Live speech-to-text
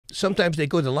Sometimes they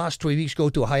go the last 3 weeks, go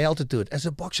to a high altitude. As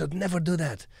a boxer, never do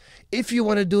that. If you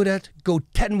want to do that, go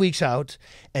 10 weeks out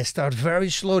and start very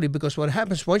slowly, because what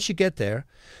happens once you get there,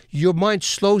 your mind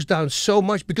slows down so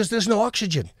much because there's no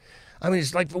oxygen. I mean,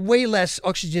 it's like way less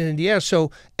oxygen in the air,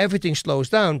 so everything slows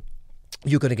down.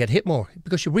 You're going to get hit more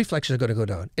because your reflexes are going to go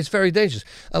down. It's very dangerous.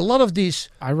 A lot of these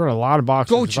I read a lot of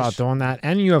boxers coaches about doing that,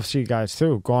 and UFC guys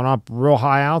too, going up real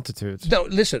high altitudes. No,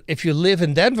 listen, if you live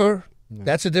in Denver,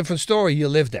 that's a different story. You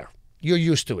live there. You're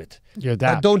used to it. You're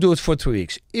that. Don't do it for 3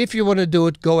 weeks. If you want to do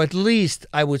it, go at least,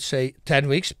 I would say, 10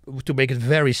 weeks to make it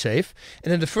very safe.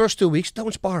 And in the first 2 weeks,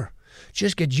 don't spar.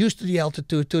 Just get used to the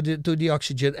altitude, to the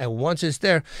oxygen, and once it's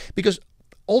there, because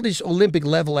all these Olympic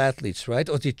level athletes, right,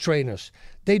 or the trainers,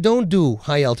 they don't do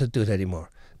high altitude anymore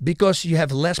because you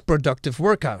have less productive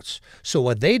workouts. So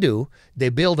what they do, they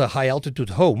build a high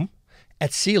altitude home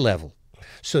at sea level.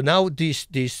 So now these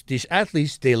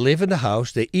athletes, they live in the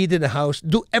house, they eat in the house,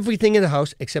 do everything in the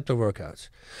house except the workouts.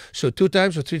 So 2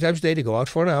 times or 3 times a day, they go out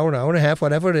for an hour and a half,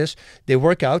 whatever it is. They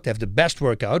work out, they have the best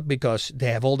workout because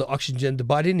they have all the oxygen the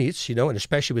body needs, you know, and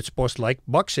especially with sports like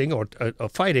boxing or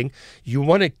fighting, you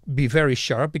want to be very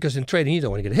sharp because in training you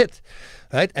don't want to get hit,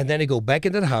 right? And then they go back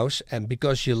into the house, and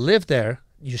because you live there,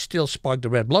 you still spark the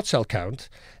red blood cell count,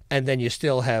 and then you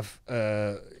still have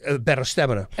a better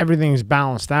stamina. Everything's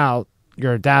balanced out.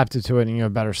 You're adapted to it, and you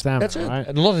have better stamina. That's it. Right?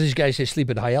 And a lot of these guys, they sleep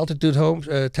in high altitude homes,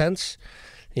 tents,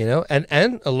 you know. And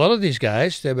a lot of these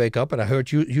guys, they wake up, and I heard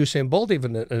Usain Bolt,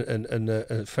 even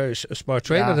a very smart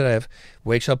trainer that I have,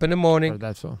 wakes up in the morning.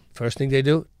 That's so. First thing they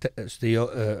do is the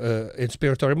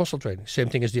inspiratory muscle training. Same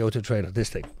thing as the O2 trainer. This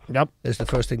thing. Yep. Is the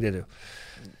first thing they do.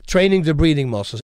 Training the breathing muscles.